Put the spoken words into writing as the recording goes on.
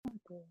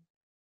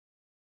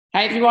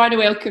Hi everyone, and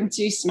welcome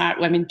to Smart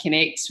Women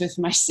Connects with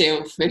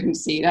myself and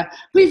Sarah.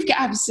 We've got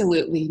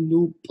absolutely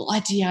no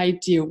bloody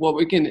idea what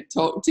we're going to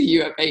talk to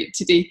you about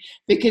today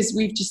because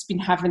we've just been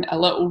having a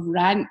little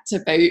rant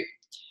about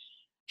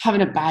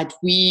having a bad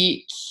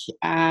week,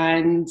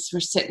 and we're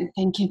sitting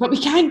thinking, but we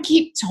can't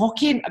keep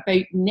talking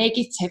about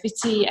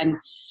negativity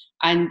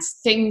and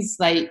things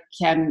like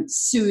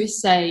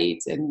suicide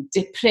and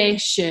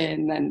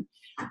depression and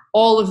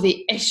all of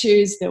the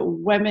issues that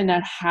women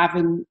are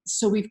having.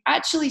 So we've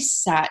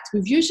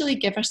usually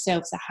give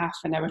ourselves a half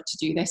an hour to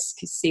do this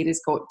because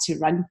Sarah's got to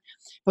run,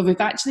 but we've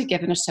actually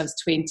given ourselves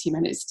 20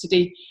 minutes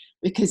today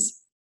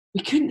because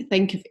we couldn't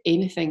think of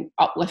anything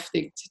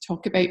uplifting to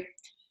talk about.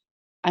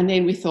 And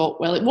then we thought,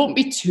 well, it won't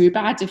be too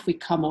bad if we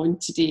come on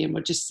today and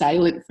we're just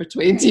silent for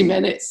 20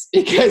 minutes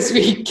because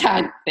we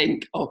can't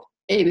think of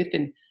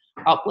anything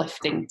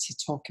uplifting to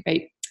talk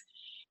about.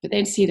 But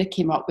then Sarah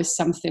came up with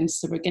something,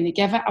 so we're going to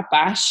give it a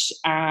bash,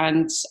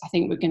 and I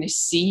think we're going to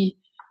see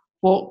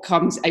what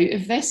comes out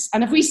of this.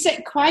 And if we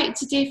sit quiet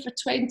today for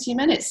 20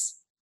 minutes,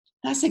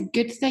 that's a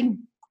good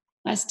thing.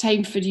 That's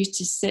time for you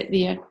to sit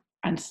there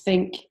and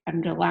think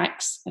and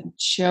relax and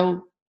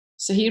chill.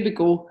 So here we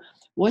go.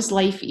 Was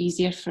life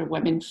easier for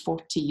women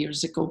 40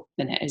 years ago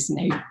than it is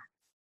now?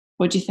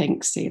 What do you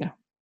think, Sarah?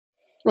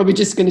 Or are we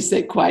just going to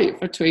sit quiet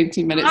for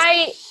 20 minutes?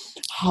 I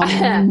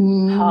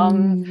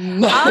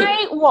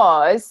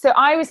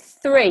was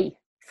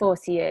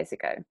 40 years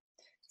ago.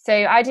 So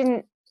I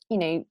didn't,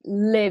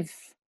 live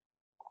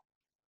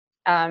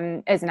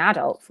as an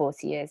adult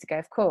 40 years ago,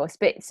 of course.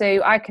 But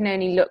so I can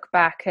only look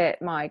back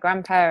at my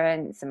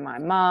grandparents and my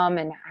mum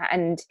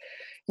and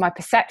my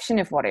perception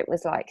of what it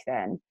was like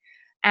then.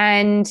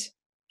 And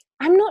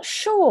I'm not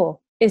sure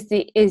is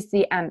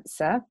the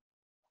answer.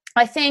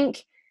 I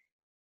think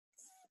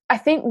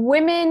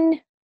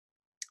women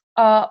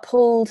are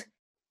pulled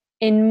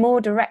in more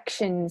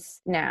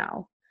directions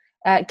now,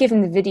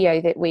 given the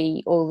video that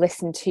we all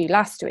listened to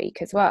last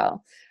week as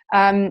well.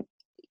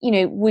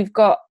 We've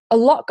got a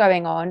lot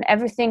going on.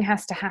 Everything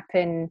has to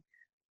happen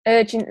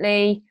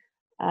urgently.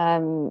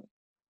 You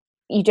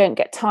don't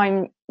get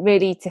time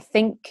really to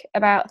think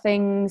about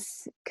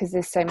things because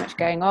there's so much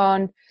going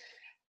on.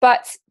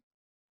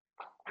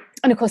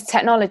 And of course,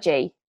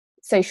 technology,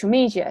 social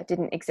media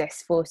didn't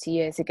exist 40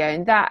 years ago,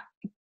 and that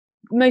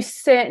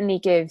most certainly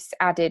gives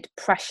added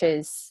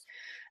pressures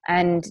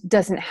and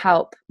doesn't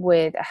help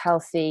with a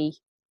healthy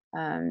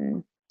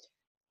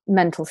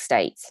mental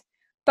state.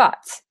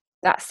 But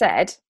that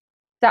said,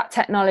 that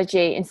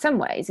technology in some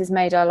ways has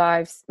made our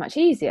lives much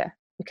easier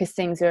because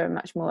things are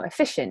much more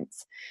efficient.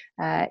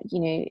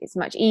 It's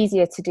much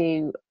easier to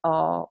do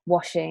our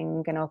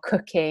washing and our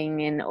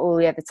cooking and all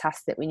the other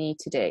tasks that we need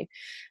to do.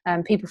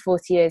 People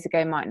 40 years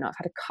ago might not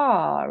have had a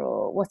car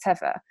or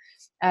whatever.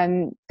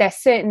 There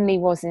certainly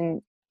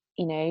wasn't,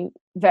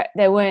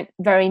 there weren't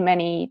very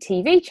many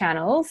TV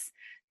channels,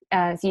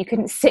 so you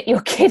couldn't sit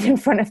your kid in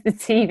front of the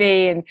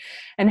TV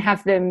and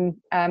have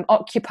them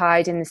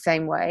occupied in the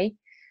same way.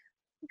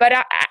 But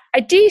I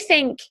do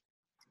think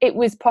it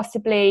was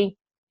possibly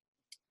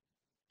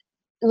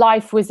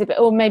life was a bit,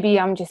 or maybe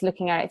I'm just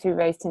looking at it through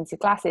rose-tinted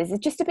glasses. It's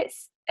just a bit.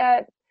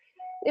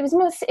 It was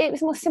more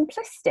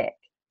simplistic.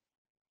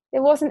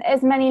 There wasn't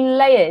as many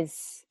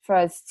layers for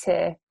us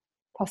to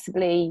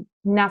possibly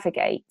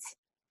navigate.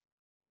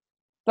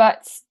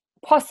 But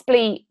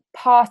possibly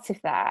part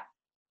of that,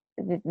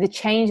 the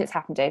change that's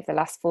happened over the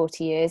last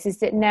 40 years, is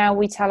that now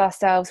we tell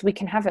ourselves we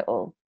can have it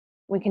all.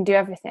 We can do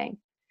everything.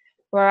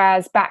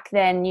 Whereas back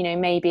then,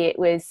 maybe it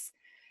was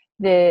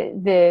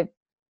the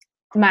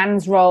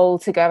man's role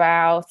to go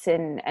out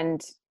and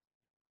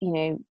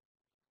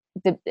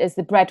as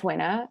the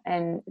breadwinner,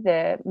 and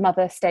the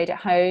mother stayed at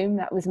home.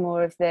 That was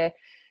more of the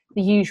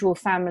usual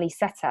family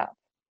setup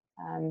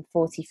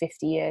 40,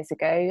 50 years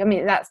ago. I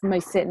mean, that's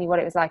most certainly what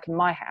it was like in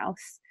my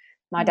house.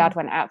 My dad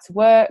went out to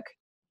work.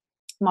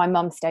 My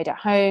mum stayed at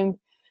home,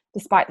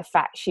 despite the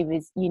fact she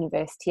was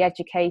university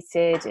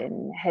educated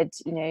and had,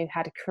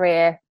 had a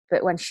career.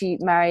 But when she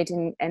married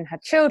and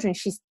had children,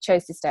 she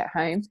chose to stay at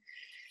home.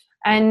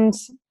 And,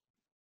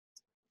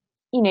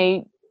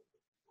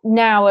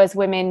 now as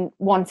women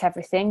want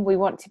everything. We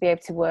want to be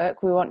able to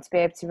work. We want to be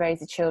able to raise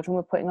the children.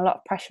 We're putting a lot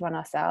of pressure on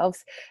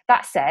ourselves.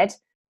 That said,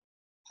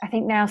 I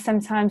think now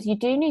sometimes you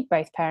do need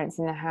both parents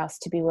in the house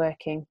to be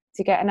working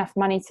to get enough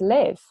money to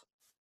live.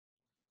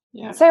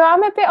 Yeah. So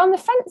I'm a bit on the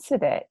fence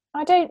with it.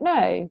 I don't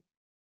know.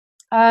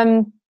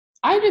 I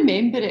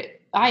remember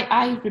it.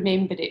 I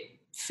remember it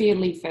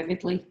fairly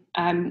vividly.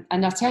 And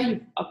I'll tell you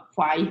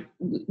why.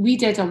 We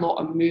did a lot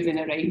of moving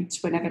around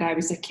whenever I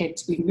was a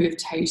kid. We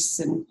moved house,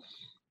 and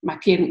my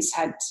parents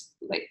had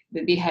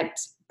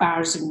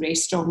bars and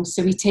restaurants,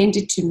 so we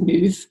tended to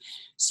move.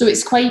 So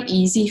it's quite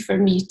easy for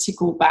me to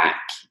go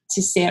back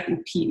to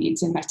certain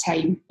periods in my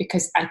time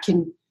because I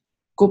can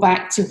go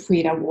back to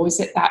where I was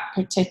at that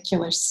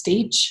particular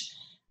stage.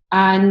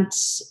 And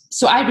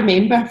so I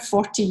remember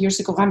 40 years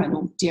ago, I'm an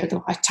old dear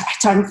though, I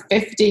turned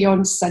 50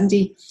 on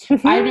Sunday.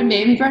 I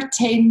remember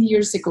 10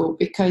 years ago,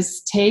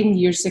 because 10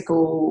 years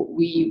ago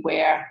we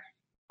were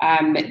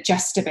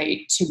just about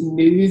to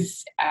move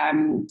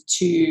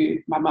to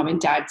my mum and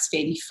dad's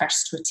very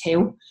first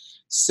hotel.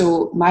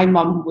 So my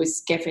mum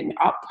was giving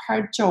up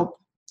her job.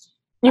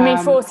 You mean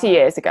 40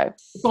 years ago?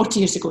 40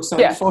 years ago,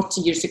 sorry, yeah.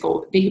 40 years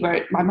ago.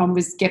 My mum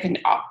was giving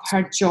up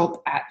her job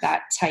at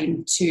that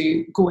time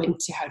to go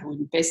into her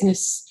own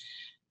business.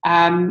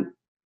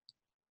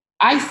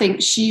 I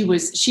think she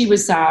was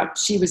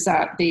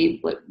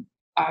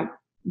a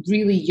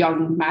really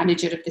young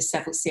manager of the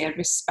civil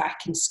service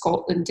back in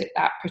Scotland at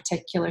that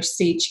particular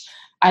stage.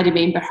 I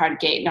remember her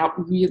getting up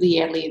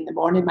really early in the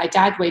morning. My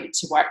dad went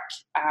to work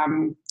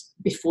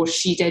before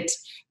she did,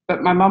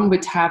 but my mum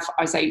would have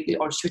us out,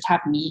 or she would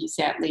have me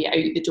certainly out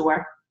the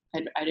door.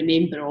 I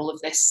remember all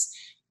of this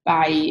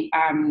by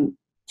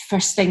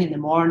first thing in the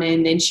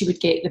morning. Then she would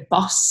get the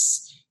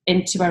bus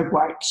into her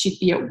work. She'd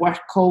be at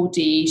work all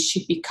day.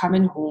 She'd be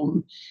coming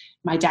home.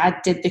 My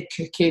dad did the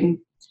cooking.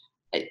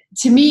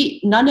 To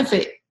me, none of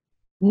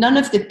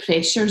the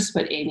pressures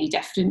were any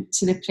different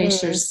to the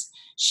pressures.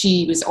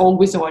 She was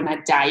always on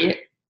a diet.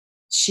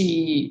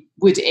 She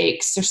would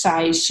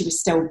exercise. She was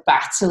still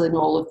battling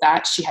all of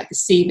that. She had the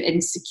same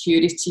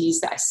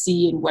insecurities that I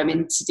see in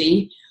women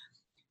today.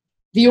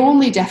 The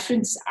only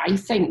difference, I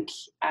think,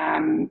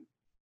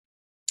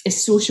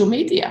 is social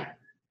media.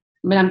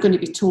 I mean, I'm going to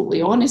be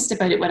totally honest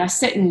about it. When I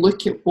sit and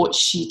look at what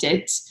she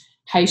did,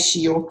 how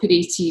she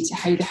operated,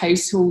 how the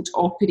household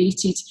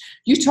operated.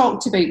 You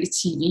talked about the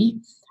TV.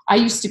 I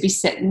used to be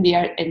sitting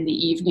there in the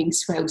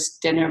evenings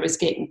whilst dinner was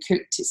getting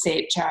cooked,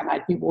 etc., and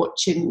I'd be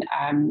watching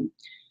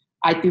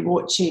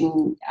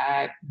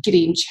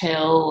Grange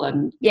Hill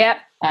and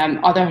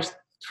other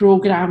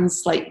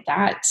programmes like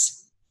that.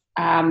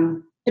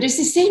 But it's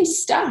the same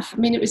stuff. I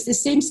mean, it was the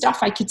same stuff.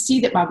 I could see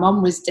that my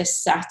mum was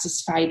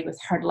dissatisfied with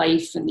her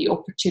life and the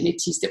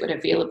opportunities that were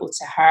available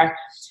to her.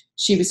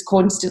 She was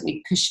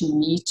constantly pushing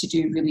me to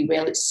do really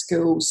well at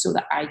school so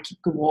that I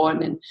could go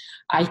on and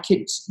I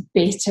could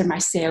better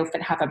myself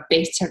and have a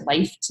better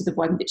life to the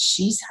one that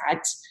she's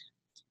had.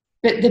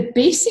 But the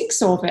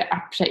basics of it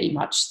are pretty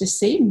much the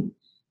same.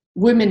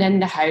 Women in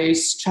the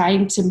house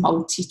trying to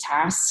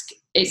multitask.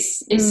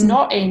 It's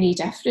not any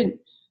different.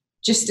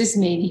 Just as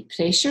many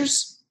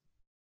pressures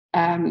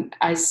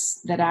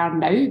as there are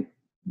now.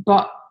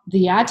 But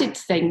the added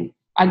thing,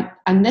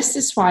 and this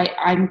is why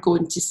I'm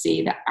going to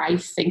say that I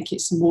think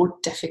it's more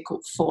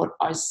difficult for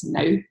us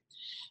now.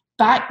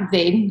 Back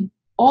then,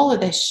 all of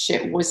this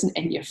shit wasn't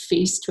in your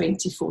face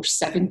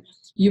 24/7.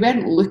 You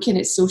weren't looking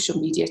at social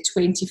media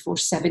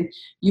 24/7.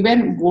 You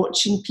weren't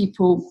watching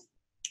people,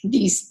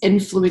 these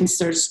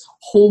influencers,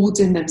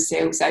 holding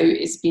themselves out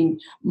as being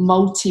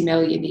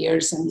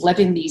multi-millionaires and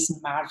living these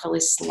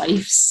marvellous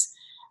lives.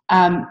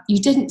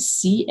 You didn't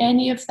see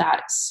any of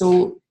that.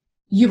 So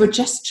you were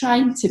just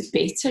trying to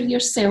better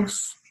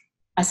yourself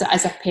as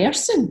a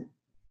person.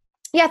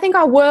 Yeah, I think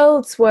our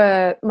worlds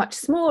were much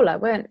smaller,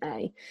 weren't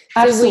they?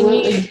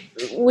 Absolutely.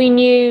 So we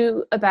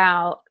knew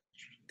about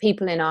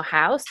people in our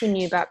house, we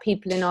knew about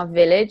people in our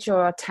village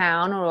or our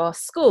town or our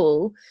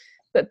school.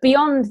 But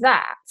beyond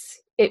that,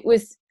 it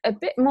was a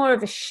bit more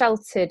of a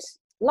sheltered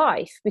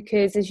life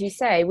because, as you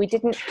say, we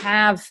didn't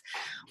have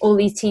all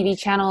these TV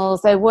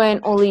channels. There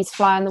weren't all these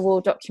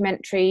fly-on-the-wall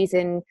documentaries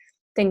and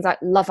things like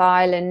Love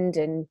Island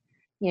and,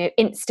 you know,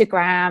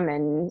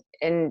 Instagram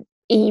and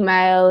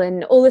email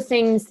and all the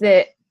things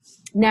that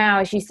now,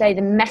 as you say,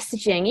 the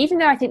messaging, even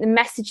though I think the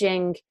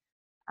messaging,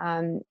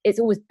 it's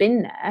always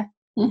been there,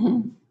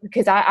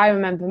 because I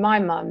remember my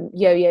mum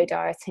yo-yo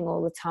dieting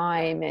all the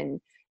time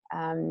and,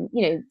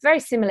 you know, very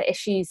similar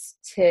issues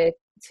to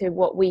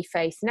what we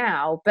face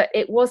now, but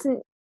it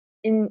wasn't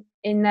in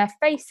their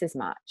face as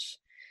much.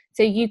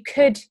 So you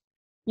could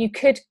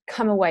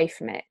come away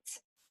from it.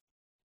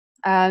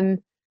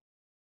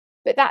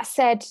 But that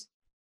said,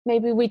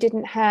 maybe we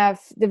didn't have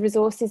the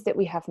resources that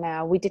we have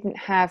now. We didn't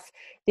have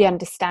the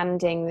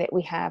understanding that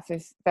we have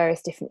of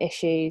various different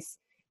issues,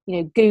 you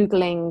know,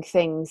 Googling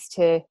things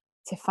to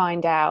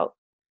find out.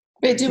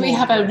 But do we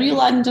have a real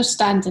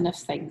understanding of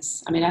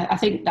things? I mean, I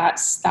think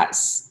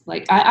that's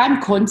like, I'm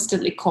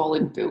constantly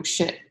calling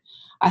bullshit.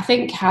 I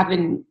think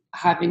having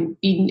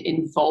been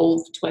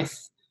involved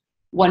with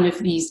one of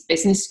these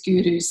business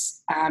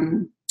gurus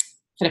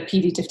for a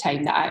period of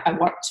time, that I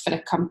worked for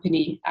a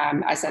company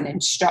as an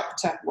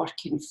instructor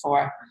working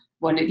for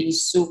one of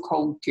these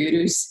so-called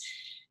gurus.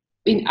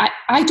 I mean,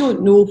 I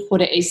don't know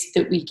what it is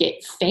that we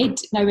get fed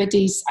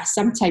nowadays. I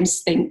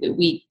sometimes think that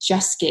we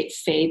just get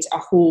fed a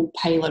whole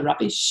pile of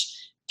rubbish.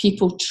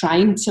 People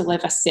trying to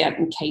live a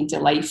certain kind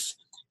of life,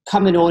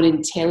 coming on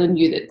and telling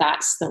you that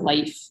that's the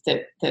life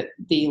that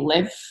they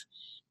live.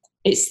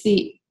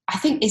 I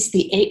think it's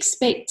the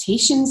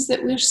expectations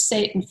that we're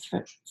setting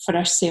for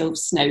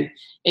ourselves now.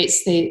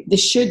 It's the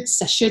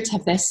shoulds. I should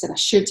have this and I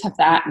should have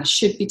that and I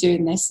should be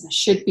doing this and I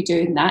should be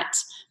doing that.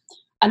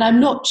 And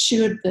I'm not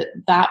sure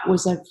that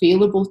was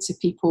available to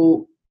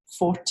people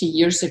 40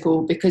 years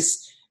ago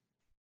because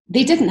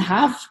they didn't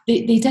have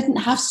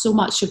so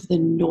much of the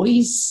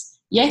noise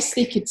Yes,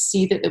 they could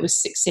see that there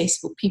was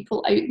successful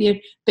people out there,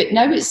 but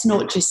now it's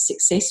not just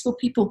successful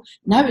people.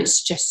 Now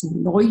it's just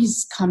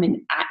noise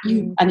coming at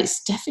you, and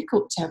it's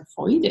difficult to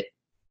avoid it.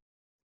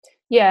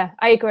 Yeah,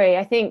 I agree.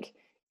 I think,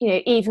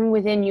 even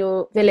within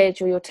your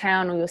village or your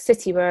town or your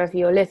city, wherever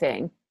you're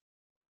living,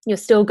 you're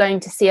still going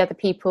to see other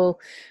people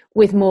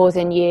with more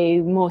than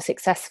you, more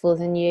successful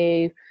than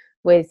you,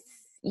 with,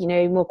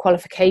 more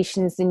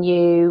qualifications than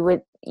you,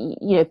 with,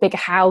 bigger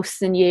house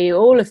than you,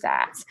 all of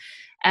that.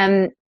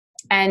 And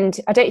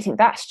I don't think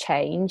that's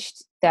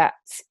changed, that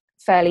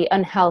fairly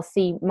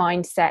unhealthy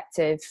mindset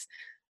of,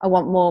 I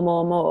want more,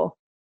 more, more.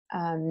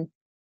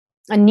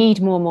 I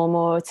need more, more,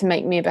 more to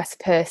make me a better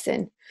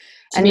person.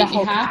 To make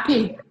you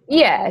happy.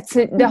 Yeah, it's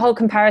the whole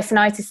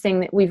comparisonitis thing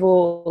that we've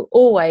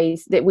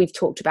always that we've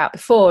talked about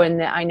before, and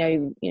that I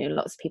know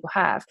lots of people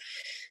have.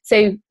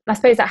 So I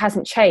suppose that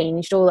hasn't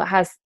changed. All that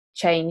has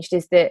changed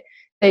is that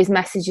those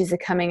messages are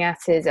coming at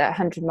us at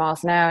 100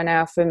 miles an hour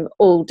now from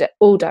all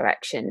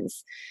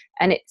directions,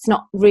 and it's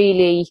not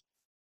really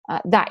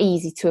that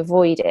easy to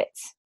avoid it.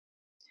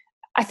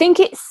 I think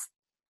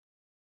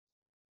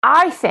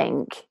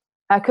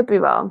I could be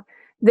wrong,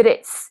 that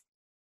it's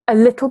a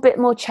little bit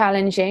more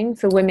challenging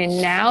for women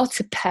now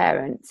to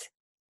parent,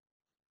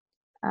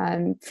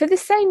 for the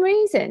same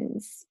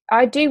reasons.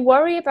 I do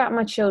worry about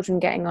my children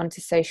getting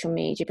onto social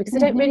media because I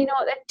don't really know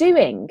what they're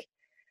doing.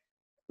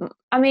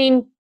 I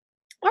mean,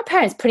 my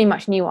parents pretty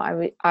much knew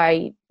what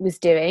I was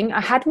doing.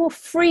 I had more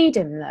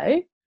freedom,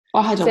 though.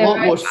 I had a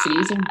lot more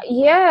freedom.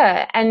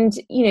 Yeah, and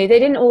they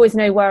didn't always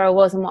know where I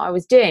was and what I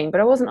was doing,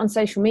 but I wasn't on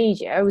social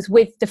media. I was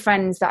with the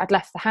friends that I'd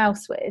left the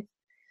house with.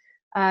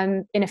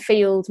 In a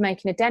field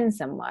making a den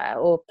somewhere,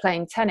 or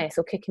playing tennis,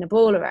 or kicking a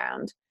ball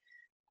around.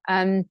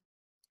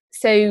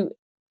 So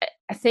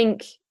I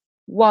think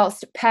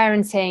whilst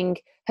parenting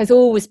has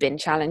always been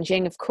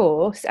challenging, of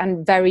course,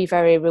 and very,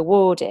 very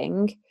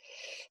rewarding,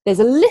 there's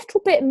a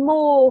little bit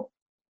more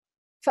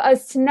for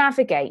us to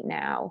navigate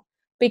now,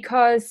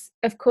 because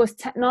of course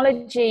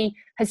technology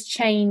has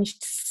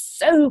changed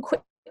so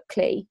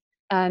quickly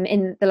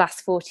in the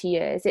last 40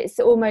 years. It's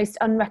almost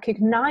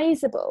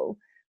unrecognizable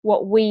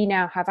what we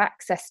now have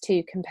access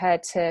to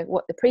compared to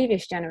what the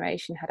previous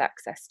generation had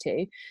access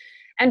to.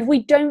 And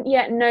we don't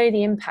yet know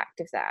the impact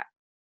of that.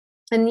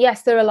 And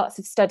yes, there are lots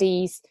of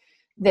studies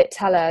that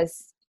tell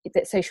us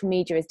that social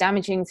media is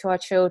damaging to our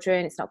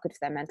children, it's not good for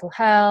their mental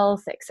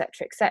health,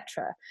 etc.,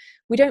 etc.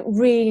 We don't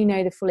really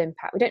know the full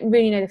impact. We don't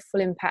really know the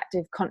full impact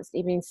of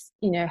constantly being,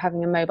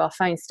 having a mobile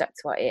phone stuck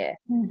to our ear.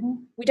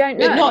 We don't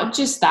know. But not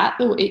just that,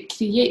 though, it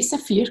creates a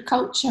fear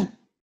culture.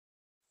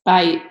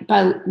 By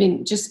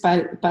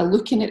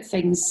looking at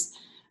things,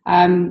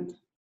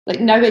 like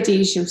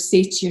nowadays you'll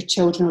say to your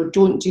children, oh,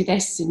 don't do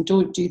this and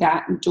don't do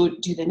that and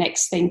don't do the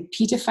next thing.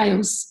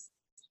 Paedophiles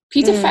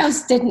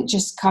didn't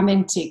just come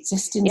into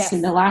existence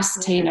in the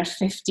last 10 or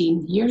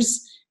 15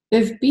 years.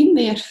 They've been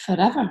there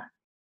forever.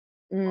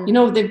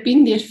 They've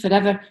been there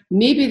forever.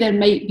 Maybe there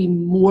might be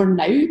more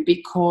now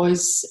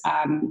because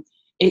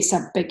it's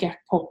a bigger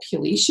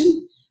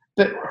population.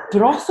 But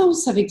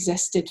brothels have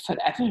existed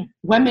forever.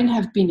 Women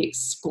have been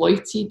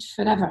exploited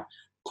forever.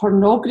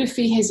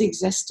 Pornography has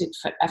existed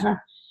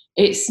forever.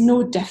 It's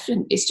no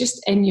different. It's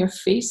just in your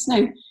face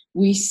now.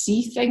 We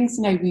see things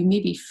now. We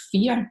maybe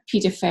fear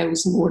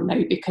paedophiles more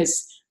now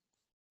because,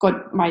 God,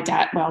 my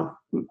dad, well,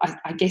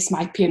 I guess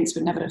my parents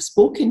would never have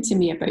spoken to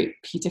me about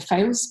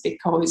paedophiles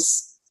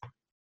because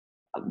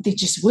they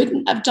just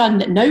wouldn't have done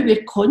that. Now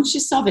we're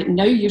conscious of it.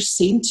 Now you're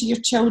saying to your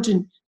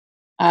children,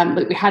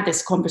 like we had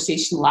this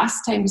conversation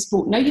last time we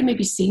spoke. Now you may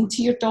be saying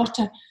to your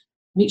daughter,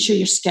 make sure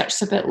your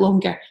skirt's a bit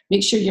longer,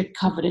 make sure you're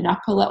covering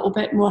up a little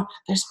bit more.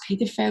 There's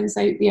paedophiles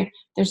out there.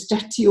 There's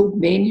dirty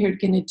old men who are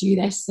going to do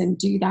this and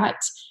do that.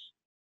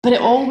 But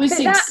it always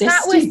existed.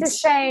 That was the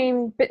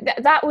same. But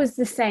that was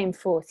the same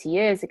 40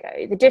 years ago.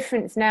 The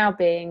difference now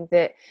being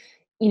that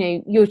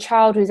your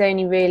child was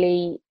only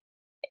really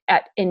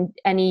in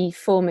any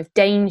form of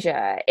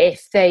danger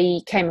if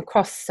they came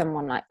across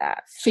someone like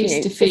that,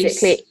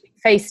 physically,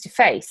 face to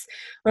face.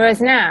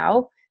 Whereas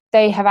now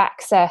they have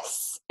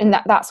access, and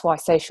that's why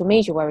social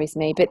media worries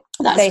me. But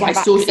that's why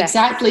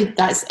exactly.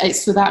 That's it.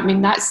 So that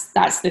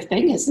that's the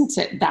thing, isn't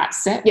it?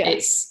 That's it. Yeah.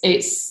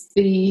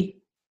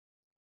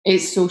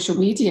 It's social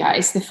media.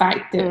 It's the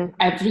fact that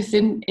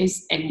everything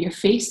is in your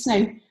face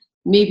now.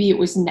 Maybe it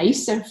was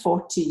nicer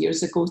 40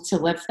 years ago to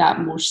live that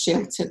more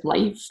sheltered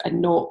life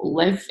and not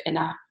live in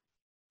a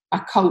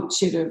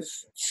culture of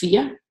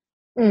fear.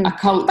 A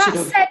culture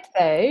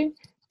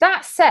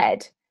That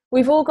said,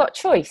 we've all got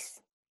choice.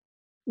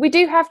 We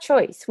do have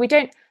choice. We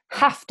don't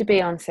have to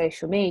be on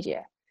social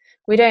media.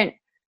 We don't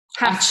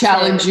have I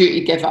challenge you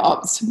to give it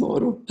up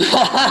tomorrow.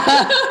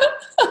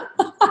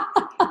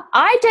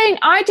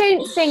 I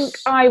don't think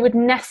I would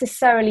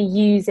necessarily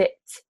use it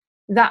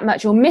that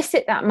much or miss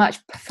it that much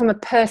from a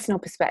personal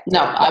perspective.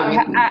 No, I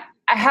wouldn't.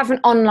 I have an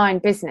online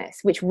business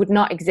which would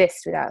not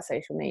exist without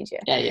social media.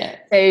 Yeah.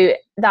 So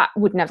that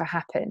would never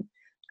happen.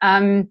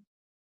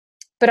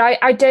 But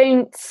I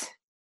don't.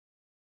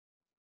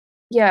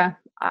 Yeah,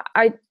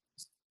 I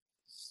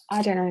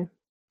don't know.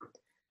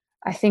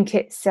 I think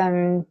it's,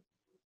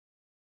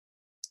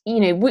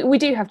 we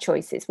do have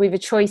choices. We have a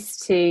choice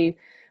to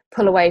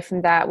pull away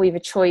from that. We have a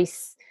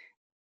choice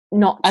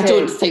not to. I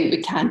don't think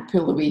we can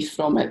pull away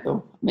from it,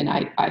 though. I mean,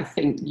 I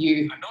think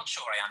you. I'm not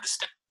sure I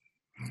understand.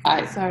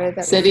 Sorry,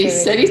 that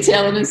Siri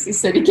telling us that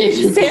Siri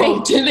getting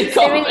involved in the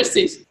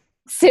conversation.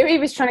 Siri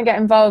was trying to get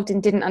involved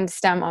and didn't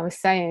understand what I was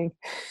saying.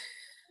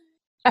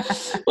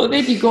 Well, there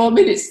you go. I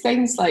mean, it's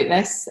things like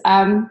this.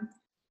 I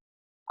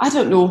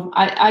don't know.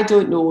 I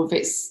don't know if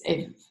it's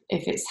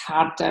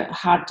harder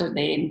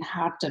then,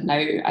 harder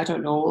now. I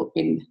don't know. I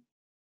mean,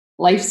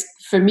 life's,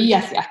 for me,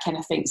 I kind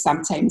of think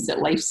sometimes that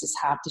life's as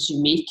hard as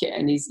you make it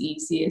and as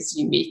easy as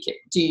you make it.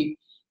 Do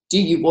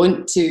you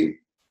want to? I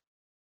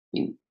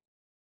mean,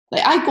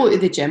 like, I go to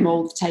the gym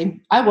all the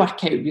time. I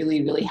work out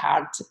really, really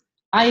hard.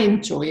 I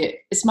enjoy it.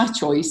 It's my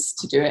choice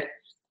to do it.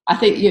 I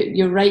think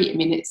you're right. I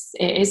mean, it's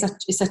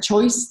a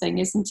choice thing,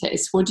 isn't it?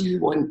 It's what do you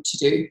want to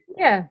do?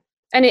 Yeah,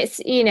 and it's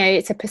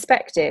a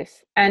perspective,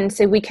 and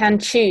so we can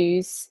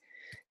choose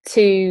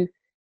to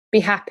be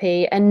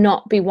happy and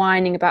not be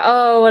whining about,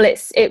 oh well,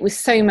 it was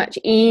so much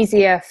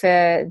easier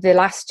for the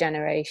last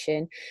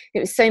generation. It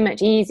was so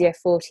much easier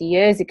 40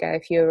 years ago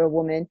if you're a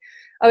woman.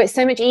 Oh, it's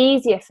so much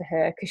easier for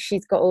her because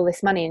she's got all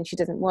this money and she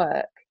doesn't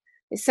work.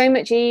 It's so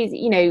much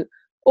easier,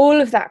 all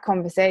of that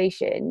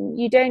conversation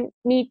you don't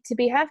need to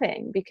be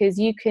having, because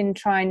you can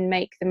try and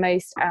make the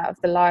most out of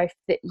the life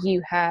that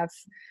you have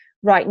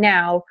right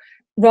now,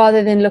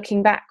 rather than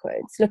looking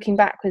backwards. Looking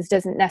backwards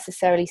doesn't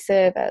necessarily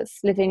serve us.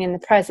 Living in the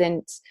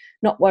present,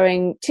 not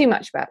worrying too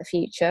much about the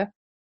future.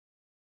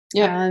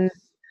 Yeah.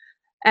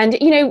 And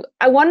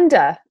I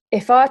wonder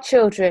if our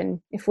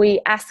children, if we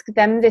ask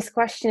them this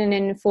question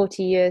in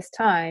 40 years'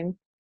 time,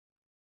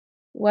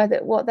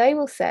 what they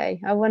will say.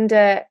 I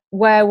wonder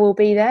where we'll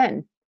be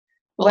then.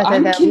 Well,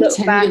 I'm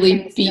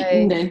continually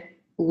beating the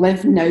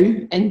live now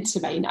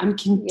into mine. I'm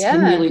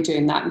continually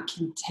doing that and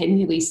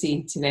continually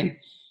saying to them,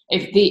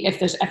 if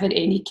there's ever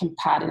any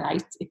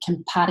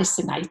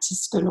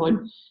comparisonitis going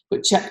on,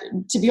 which,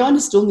 to be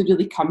honest, only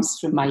really comes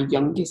from my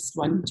youngest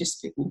one,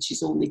 just when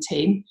she's only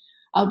 10,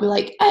 I'll be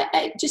like,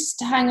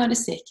 just hang on a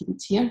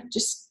second here,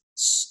 just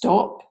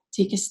stop,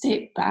 take a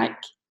step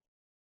back.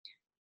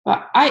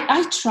 But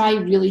I try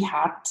really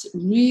hard,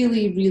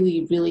 really,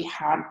 really, really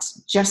hard,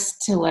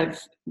 just to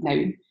live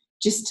now,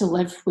 just to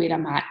live where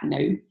I'm at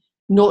now,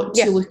 not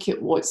to look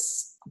at what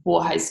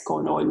has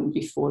gone on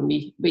before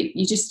me. But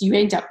you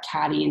end up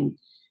carrying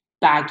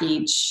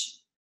baggage.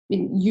 I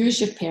mean, use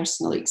your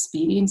personal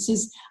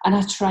experiences, and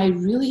I try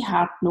really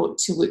hard not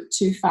to look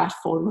too far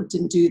forward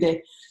and do the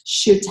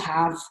should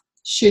have,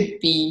 should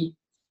be,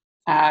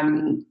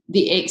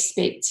 the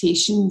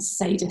expectations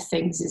side of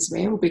things as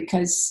well,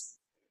 because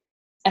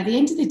at the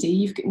end of the day,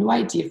 you've got no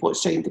idea of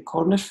what's around the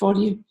corner for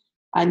you.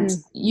 And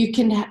you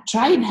can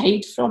try and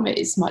hide from it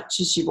as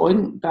much as you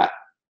want, but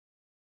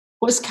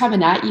what's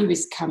coming at you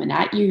is coming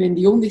at you. And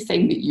the only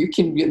thing that you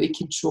can really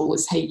control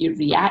is how you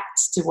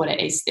react to what it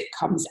is that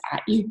comes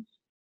at you.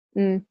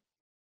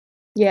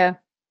 Yeah.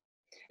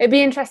 It'd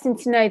be interesting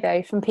to know,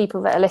 though, from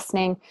people that are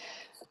listening,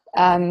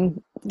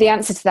 the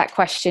answer to that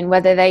question,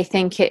 whether they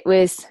think it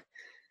was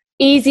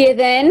easier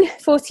then,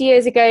 40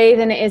 years ago,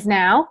 than it is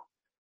now.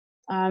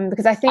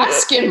 Because I think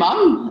ask your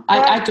mum.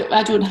 I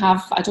don't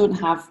have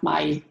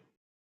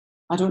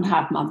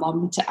my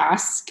mum to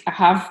ask. I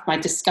have my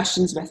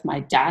discussions with my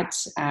dad.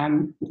 Dad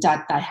and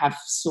I have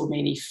so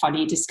many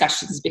funny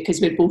discussions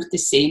because we're both the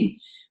same.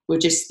 We're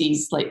just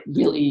these like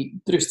really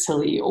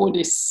brutally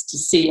honest, to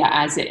say it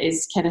as it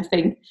is kind of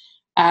thing.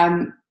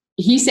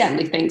 He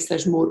certainly thinks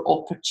there's more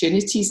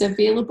opportunities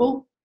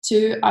available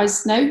to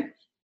us now.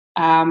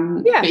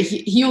 But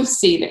he'll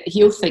say that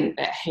he'll think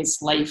that his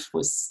life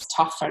was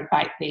tougher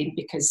back then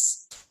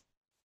because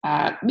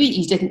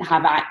he didn't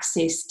have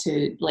access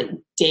to like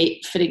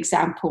debt, for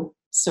example.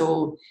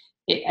 So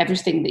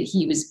everything that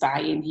he was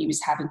buying, he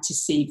was having to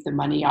save the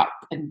money up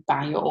and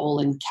buy it all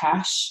in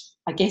cash.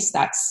 I guess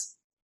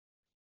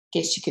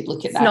you could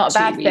look at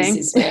that two ways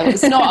as well.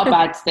 It's not a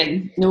bad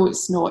thing. No,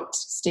 it's not.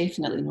 It's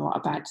definitely not a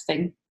bad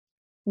thing.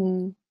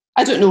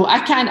 I don't know. I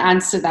can't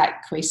answer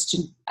that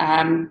question.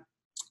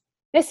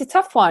 It's a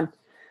tough one.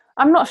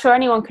 I'm not sure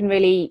anyone can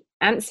really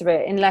answer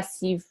it unless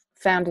you've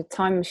found a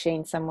time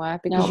machine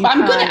somewhere. But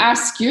I'm going to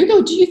ask you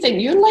though, do you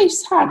think your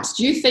life's hard?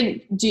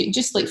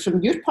 Just like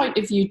from your point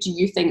of view, do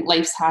you think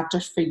life's harder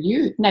for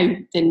you now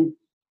than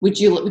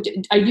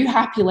are you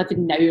happy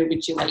living now, or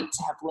would you like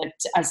to have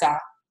lived as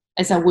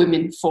a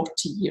woman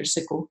 40 years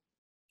ago?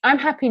 I'm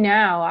happy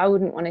now. I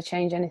wouldn't want to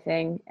change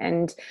anything.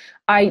 And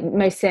I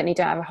most certainly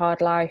don't have a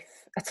hard life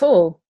at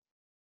all.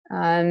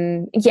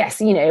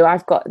 Yes,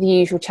 I've got the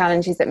usual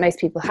challenges that most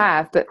people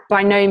have, but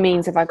by no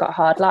means have I got a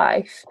hard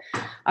life.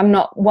 I'm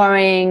not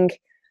worrying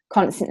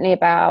constantly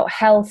about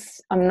health.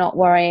 I'm not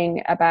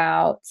worrying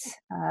about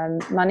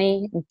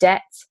money,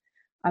 debt.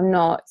 I'm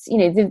not,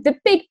 the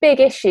big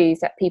issues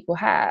that people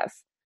have.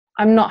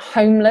 I'm not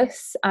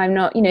homeless. I'm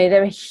not,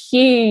 there are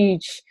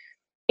huge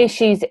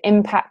issues that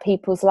impact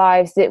people's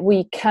lives that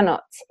we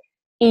cannot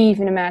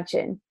even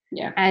imagine.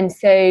 Yeah. And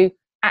so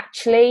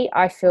actually,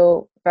 I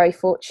feel very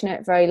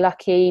fortunate, very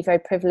lucky, very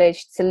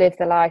privileged to live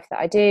the life that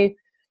I do,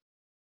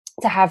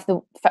 to have the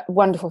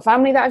wonderful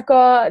family that I've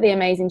got, the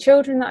amazing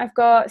children that I've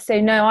got. So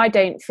no, I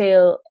don't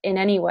feel in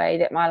any way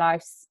that my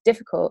life's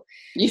difficult.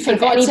 You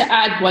forgot to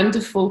add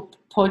wonderful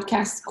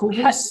podcast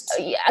co-host.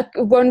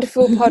 A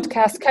wonderful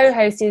podcast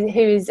co-host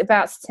who is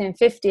about to turn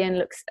 50 and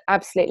looks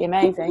absolutely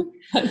amazing.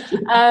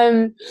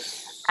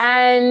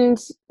 And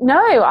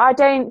no, I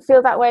don't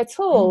feel that way at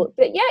all.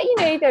 But yeah, you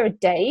know, there are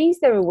days,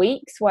 there are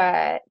weeks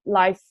where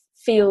life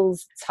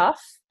feels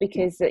tough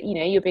because, you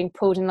know, you're being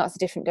pulled in lots of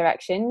different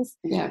directions.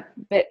 Yeah.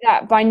 But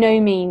that by no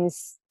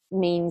means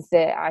means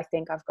that I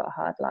think I've got a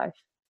hard life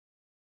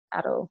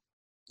at all.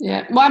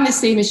 Yeah, well, I'm the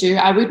same as you.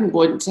 I wouldn't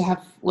want to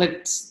have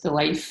lived the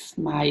life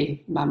my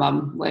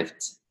mum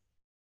lived.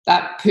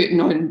 That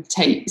putting on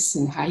tights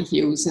and high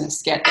heels and a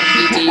skirt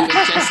every day,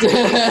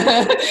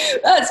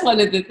 that's one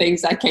of the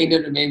things I kind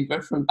of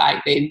remember from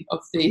back then. I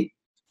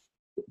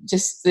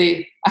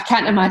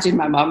can't imagine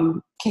my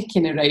mum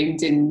kicking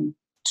around in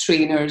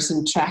trainers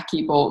and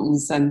tracky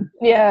bottoms and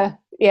yeah.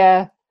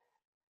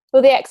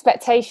 Well, the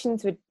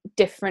expectations were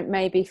different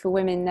maybe for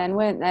women then,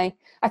 weren't they?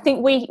 I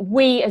think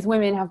we as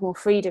women have more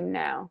freedom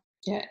now.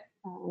 Yeah.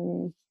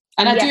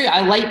 And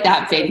I like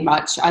that very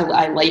much.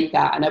 I like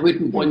that, and I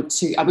wouldn't want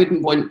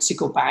to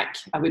go back.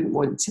 I wouldn't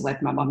want to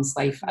live my mum's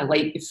life. I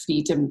like the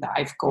freedom that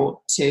I've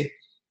got to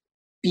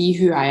be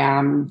who I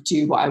am,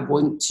 do what I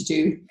want to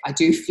do. I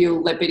do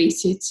feel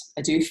liberated.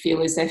 I do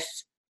feel as if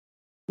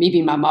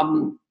maybe my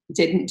mum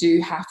didn't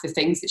do half the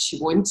things that she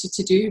wanted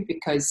to do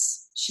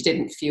because she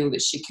didn't feel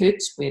that she could,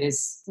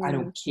 whereas I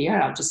don't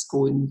care. I'll just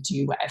go and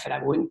do whatever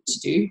I want to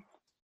do.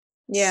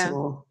 Yeah.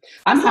 So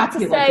I'm happy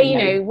to say, you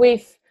know,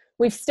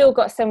 we've still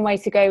got some way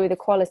to go with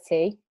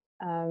equality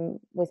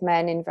with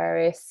men in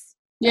various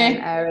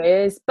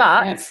areas,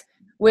 but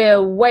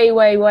we're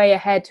way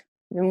ahead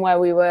than where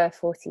we were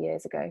 40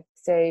 years ago.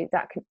 So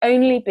that can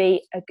only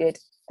be a good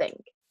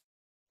thing.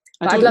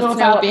 I don't know if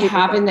I'll be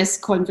having this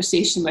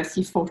conversation with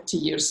you 40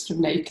 years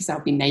from now because I'll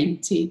be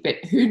 90, but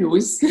who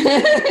knows?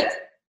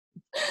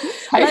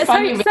 How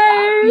funny would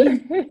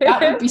that be?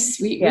 That would be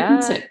sweet,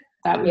 wouldn't it?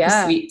 That would be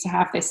sweet to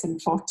have this in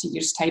 40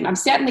 years' time. I'm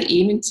certainly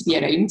aiming to be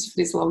around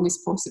for as long as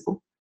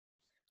possible.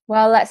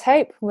 Well, let's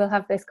hope we'll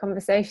have this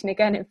conversation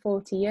again in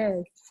 40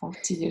 years.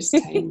 40 years'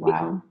 time,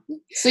 wow.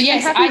 So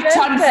yes, I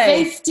turn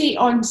 50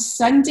 on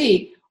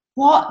Sunday.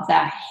 What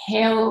the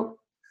hell?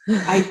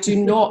 I do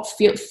not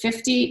feel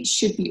 50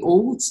 should be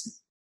old,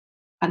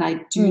 and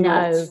I do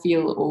not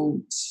feel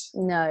old.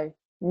 No.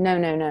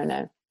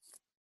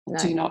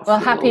 Do not. Well,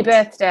 happy old.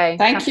 Birthday!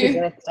 Happy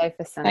birthday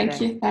for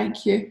Sunday.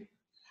 Thank you.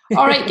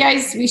 All right,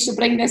 guys, we shall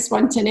bring this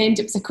one to an end.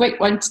 It was a quick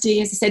one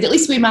today, as I said. At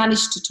least we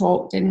managed to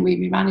talk, didn't we?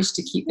 We managed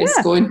to keep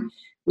this going.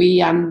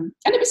 And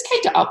it was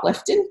kind of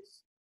uplifting.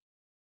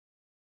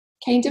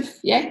 Kind of,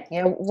 yeah.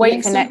 Yeah.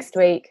 Wait for next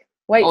week.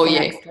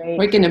 Next week.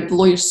 We're going to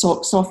blow your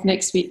socks off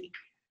next week.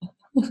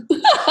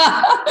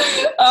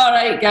 All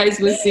right, guys,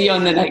 we'll see you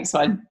on the next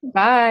one.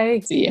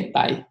 Bye. See you.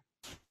 Bye.